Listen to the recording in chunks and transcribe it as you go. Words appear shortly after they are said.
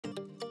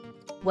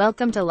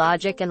Welcome to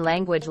Logic and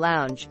Language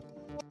Lounge.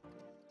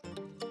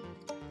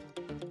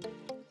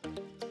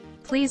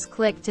 Please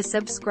click to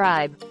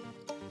subscribe.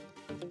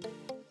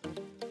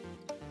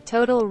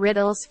 Total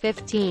riddles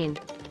 15.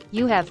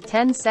 You have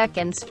 10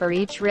 seconds for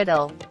each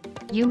riddle.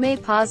 You may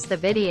pause the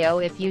video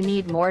if you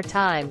need more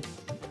time.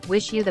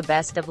 Wish you the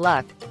best of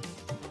luck.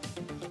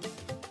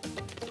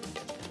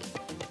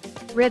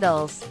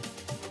 Riddles.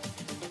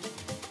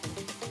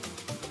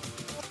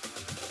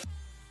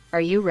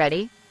 Are you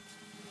ready?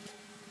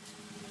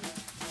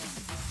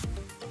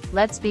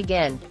 Let's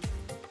begin.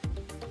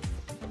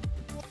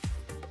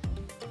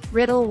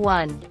 Riddle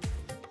 1.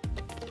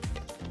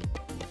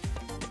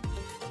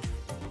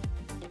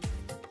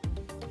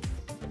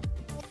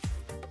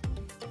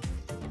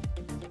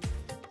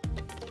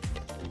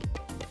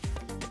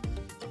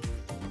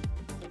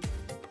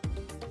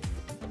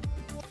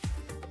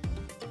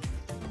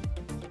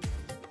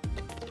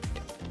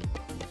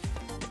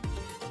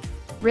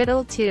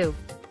 Riddle 2.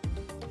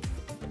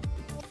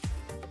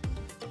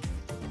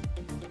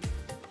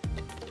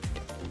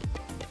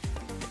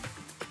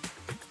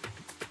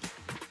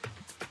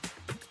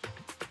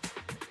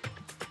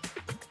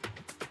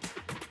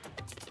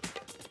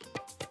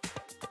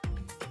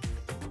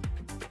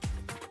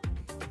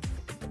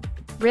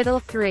 Riddle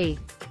 3.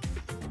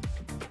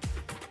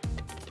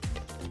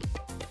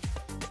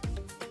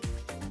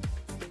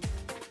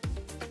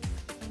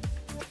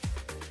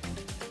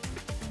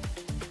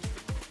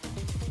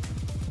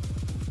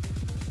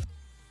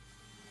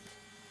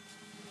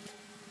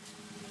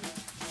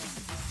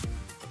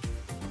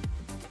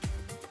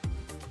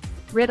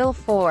 Riddle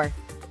 4.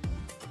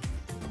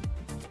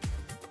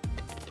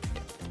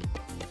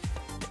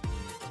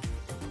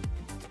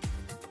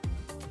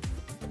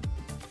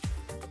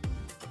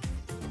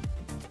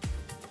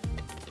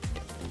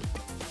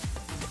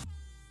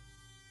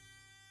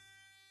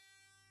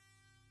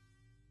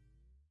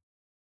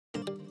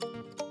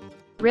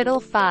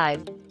 Riddle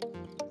 5.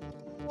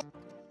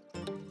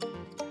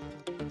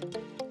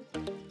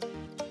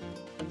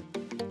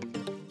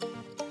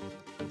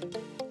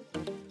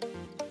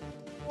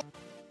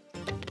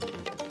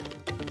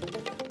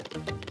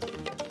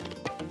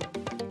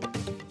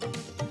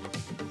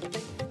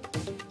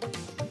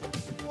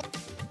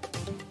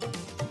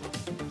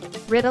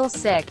 Riddle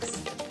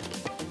 6.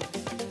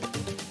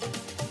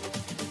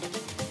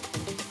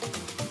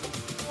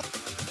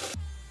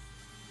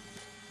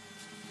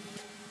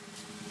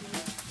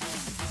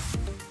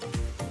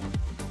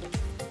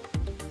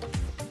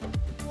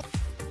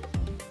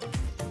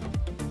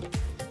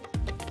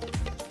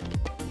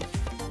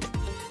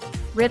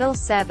 Riddle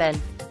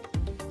 7.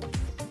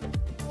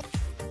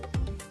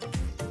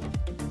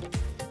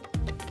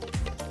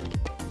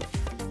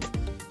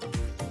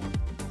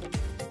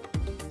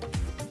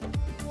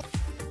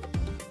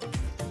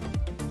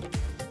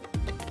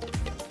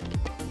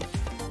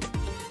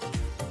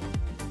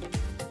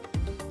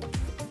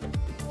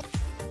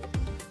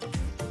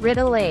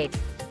 Riddle 8.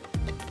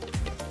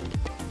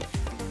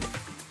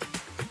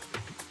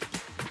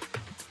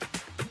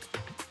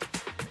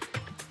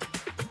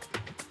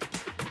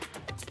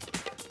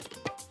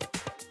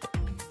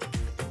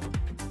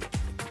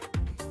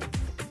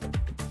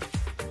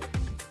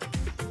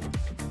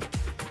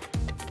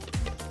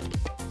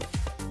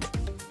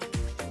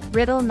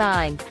 Riddle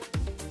 9.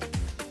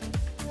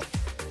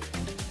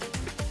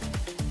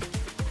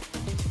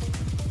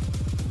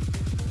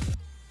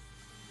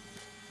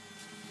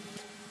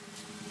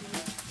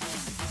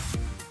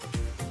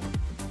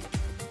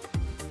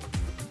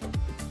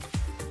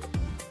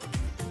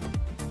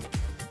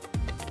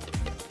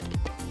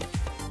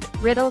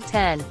 Riddle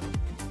 10.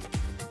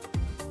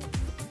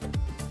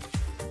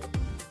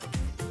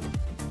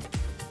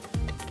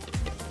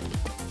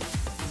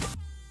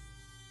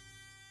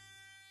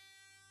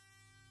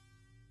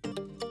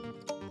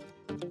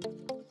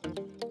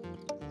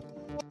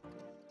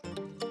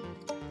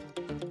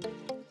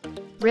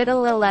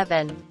 Riddle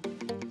 11.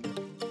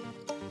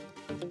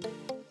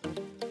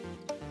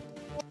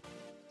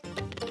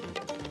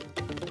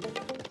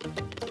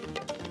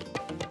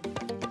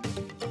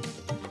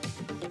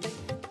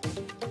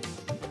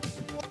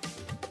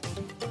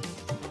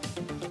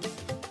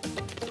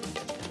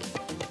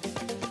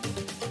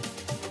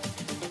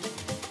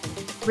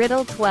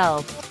 Riddle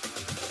 12.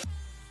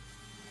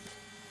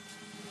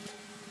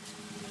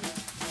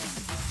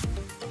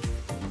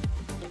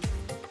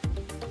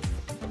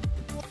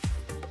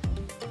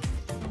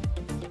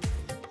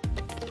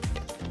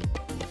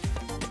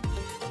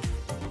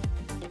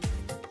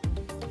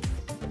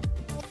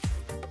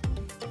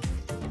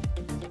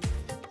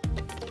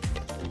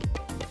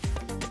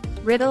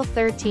 Riddle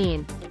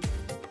 13.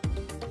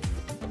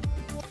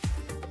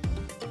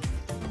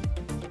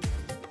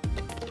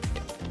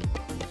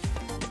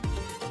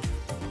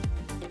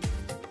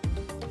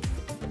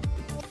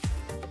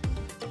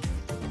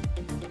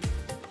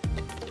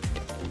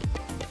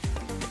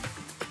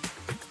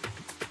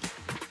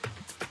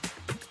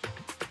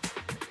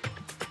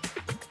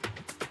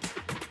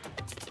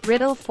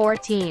 Riddle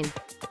 14.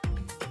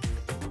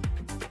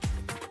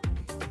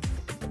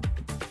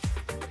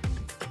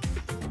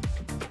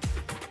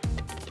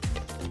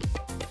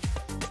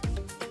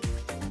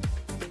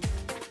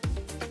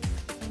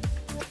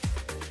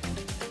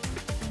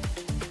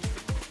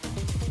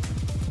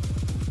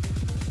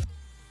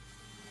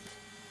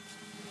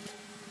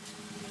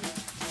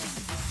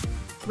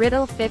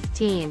 Riddle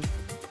 15.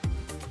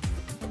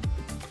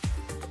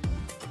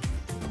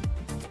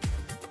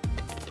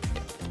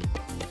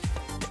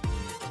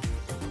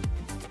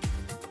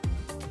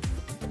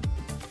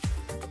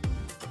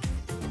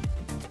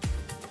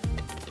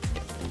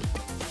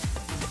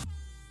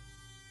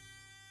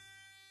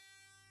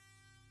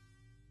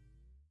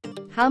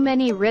 How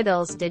many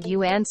riddles did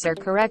you answer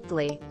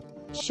correctly?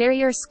 Share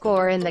your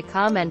score in the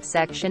comment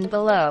section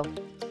below.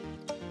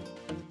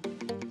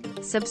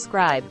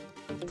 Subscribe.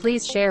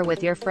 Please share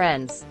with your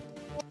friends.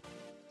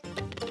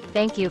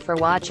 Thank you for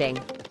watching.